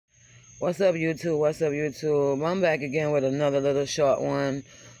What's up, YouTube? What's up, YouTube? I'm back again with another little short one.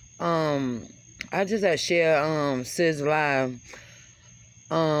 I just had shared Sis Live,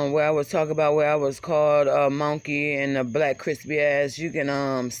 where I was talking about where I was called a monkey and a black crispy ass. You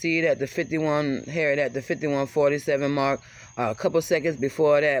can see it at the 51, hear it at the 51:47 mark, a couple seconds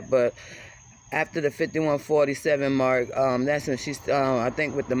before that, but after the 51:47 mark, that's when she, I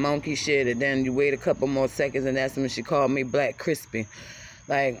think with the monkey shit, and then you wait a couple more seconds, and that's when she called me Black Crispy.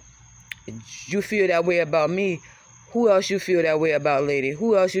 Like, you feel that way about me, who else you feel that way about, lady?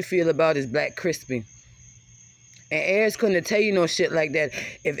 Who else you feel about is Black Crispy? And Ayers couldn't tell you no shit like that.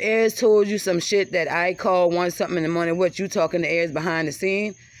 If Ayers told you some shit that I called 1 something in the morning, what, you talking to Ayers behind the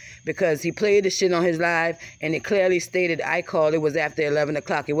scene? Because he played the shit on his live, and it clearly stated I called, it was after 11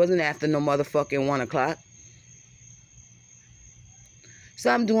 o'clock. It wasn't after no motherfucking 1 o'clock.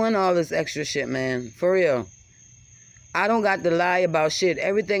 Stop doing all this extra shit, man. For real. I don't got to lie about shit.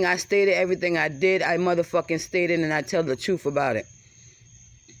 Everything I stated, everything I did, I motherfucking stated, and I tell the truth about it.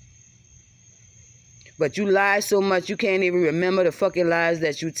 But you lie so much, you can't even remember the fucking lies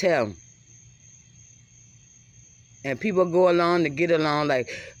that you tell. And people go along to get along like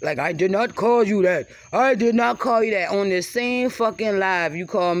I did not call you that. I did not call you that. On this same fucking live, you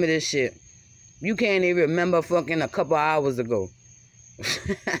called me this shit. You can't even remember fucking a couple hours ago.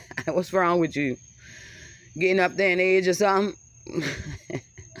 What's wrong with you? Getting up there in age or something?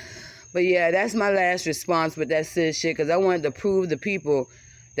 But yeah, that's my last response with that Sis shit, because I wanted to prove the people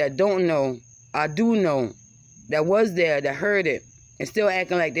that don't know, I do know, that was there, that heard it, and still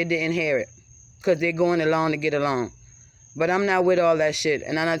acting like they didn't hear it, because they're going along to get along. But I'm not with all that shit,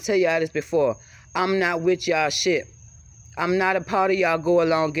 and I tell y'all this before, I'm not with y'all shit. I'm not a part of y'all go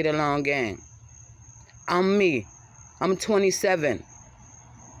along, get along gang. I'm me. I'm 27.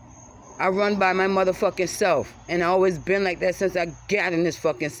 I run by my motherfucking self, and I always been like that since I got in this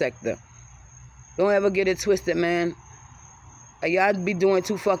fucking sector. Don't ever get it twisted, man. Y'all be doing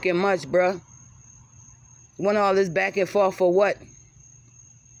too fucking much, bruh. Want all this back and forth for what?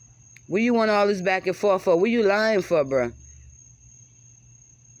 What you want all this back and forth for? What you lying for, bruh?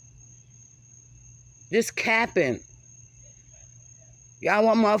 Just capping. Y'all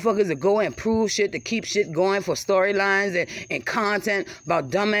want motherfuckers to go and prove shit, to keep shit going for storylines and content about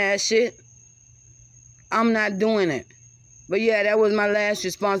dumbass shit? I'm not doing it. But yeah, that was my last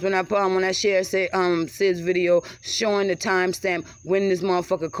response when I shared Sid's video showing the timestamp when this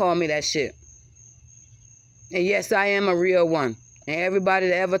motherfucker called me that shit. And yes, I am a real one. And everybody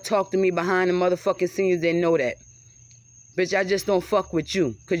that ever talked to me behind the motherfucking scenes, they know that. Bitch, I just don't fuck with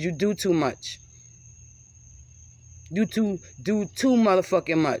you, because you do too much. You do too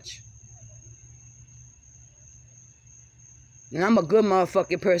motherfucking much. And I'm a good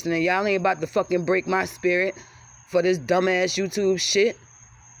motherfucking person, and y'all ain't about to fucking break my spirit for this dumbass YouTube shit.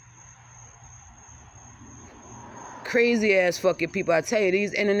 Crazy ass fucking people. I tell you,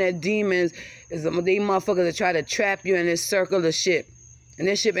 these internet demons, these motherfuckers that try to trap you in this circle of shit. And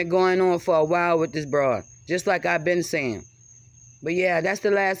this shit been going on for a while with this broad. Just like I've been saying. But yeah, that's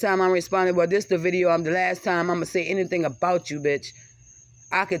the last time I'm responding. Well, this the video. The last time I'm going to say anything about you, bitch.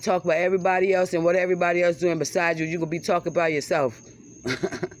 I could talk about everybody else and what everybody else doing besides you. You could be talking about yourself.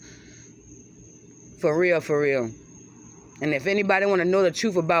 For real, for real. And if anybody want to know the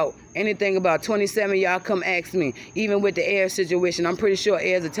truth about anything about 27, y'all come ask me. Even with the Ayers situation, I'm pretty sure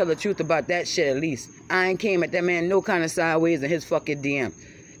Ayers will tell the truth about that shit at least. I ain't came at that man no kind of sideways in his fucking DM.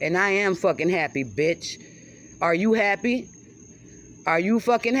 And I am fucking happy, bitch. Are you happy? Are you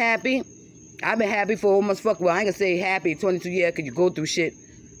fucking happy? I've been happy for almost well, I ain't gonna say happy 22 years because you go through shit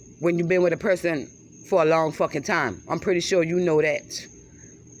when you've been with a person for a long fucking time. I'm pretty sure you know that.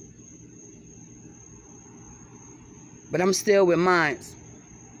 But I'm still with mine.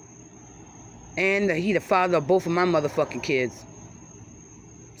 And he the father of both of my motherfucking kids.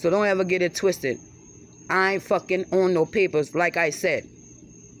 So don't ever get it twisted. I ain't fucking on no papers, like I said.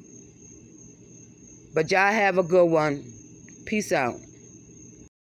 But y'all have a good one. Peace out.